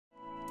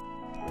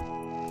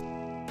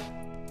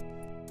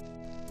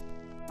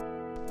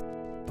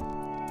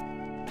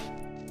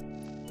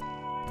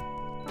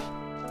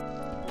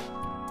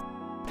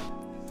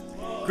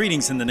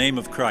Greetings in the name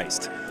of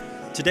Christ.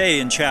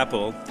 Today in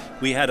chapel,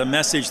 we had a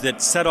message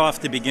that set off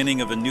the beginning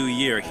of a new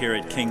year here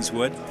at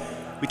Kingswood.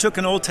 We took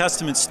an Old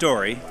Testament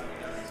story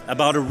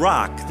about a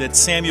rock that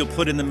Samuel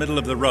put in the middle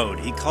of the road.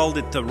 He called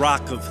it the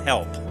Rock of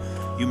Help.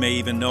 You may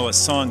even know a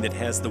song that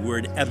has the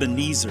word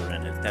Ebenezer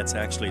in it. That's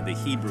actually the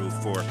Hebrew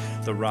for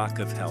the Rock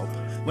of Help.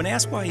 When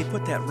asked why he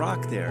put that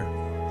rock there,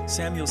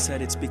 Samuel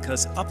said it's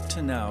because up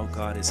to now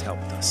God has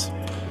helped us.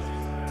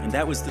 And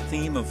that was the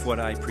theme of what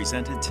I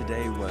presented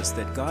today, was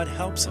that God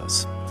helps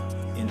us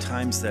in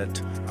times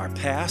that are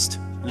past,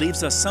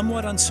 leaves us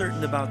somewhat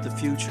uncertain about the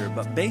future,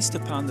 but based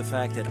upon the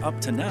fact that up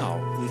to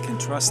now we can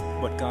trust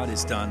what God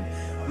has done,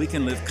 we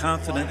can live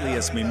confidently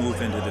as we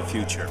move into the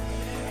future.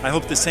 I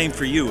hope the same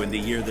for you in the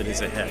year that is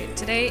ahead.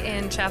 Today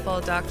in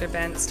chapel, Dr.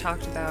 Bentz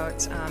talked about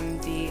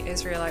the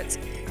Israelites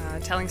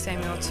telling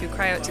Samuel to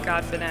cry out to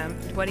God for them.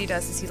 What he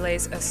does is he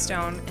lays a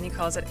stone and he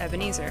calls it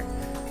Ebenezer.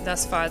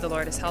 Thus far the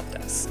Lord has helped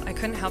us. I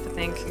couldn't help but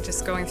think,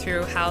 just going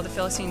through how the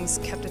Philistines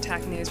kept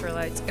attacking the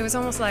Israelites, it was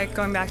almost like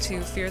going back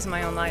to fears of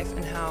my own life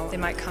and how they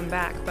might come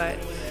back, but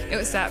it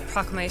was that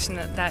proclamation,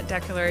 that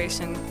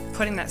declaration,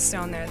 putting that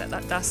stone there,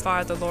 that thus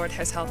far the Lord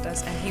has helped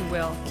us and he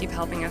will keep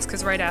helping us,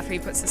 because right after he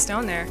puts the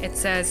stone there, it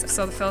says,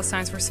 so the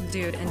Philistines were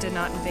subdued and did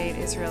not invade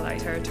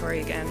Israelite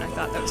territory again. I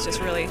thought that was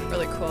just really,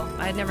 really cool.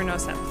 I had never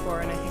noticed that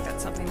before, and I think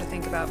that's something to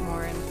think about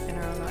more in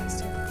our own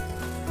lives too.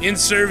 In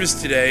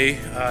service today,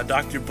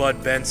 Dr.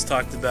 Bud Bentz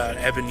talked about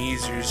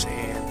Ebenezers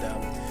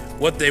and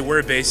what they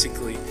were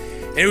basically.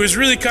 And it was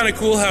really kind of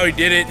cool how he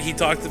did it. He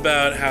talked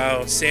about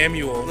how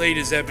Samuel laid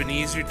his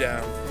Ebenezer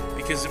down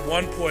because at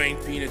one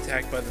point being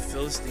attacked by the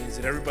Philistines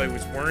and everybody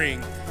was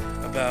worrying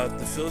about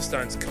the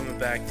Philistines coming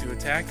back to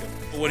attack him.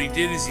 But what he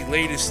did is he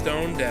laid his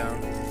stone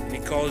down and he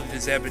called it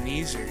his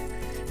Ebenezer.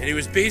 And he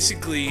was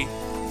basically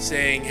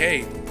saying,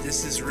 hey,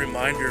 this is a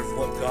reminder of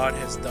what God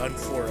has done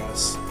for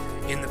us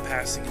in the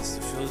past against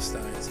the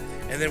Philistines.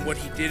 And then what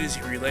he did is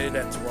he related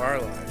that to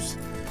our lives.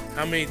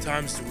 How many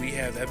times do we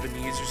have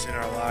Ebenezers in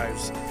our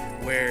lives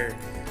where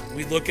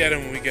we look at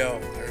them and we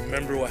go, I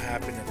remember what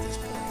happened at this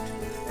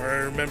point, or I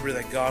remember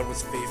that God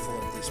was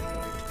faithful at this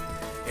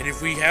point. And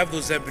if we have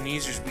those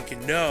Ebenezers, we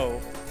can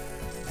know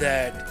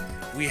that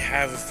we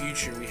have a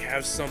future, we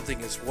have something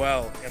as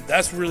well. And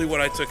that's really what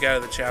I took out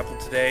of the chapel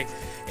today,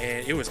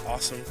 and it was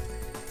awesome.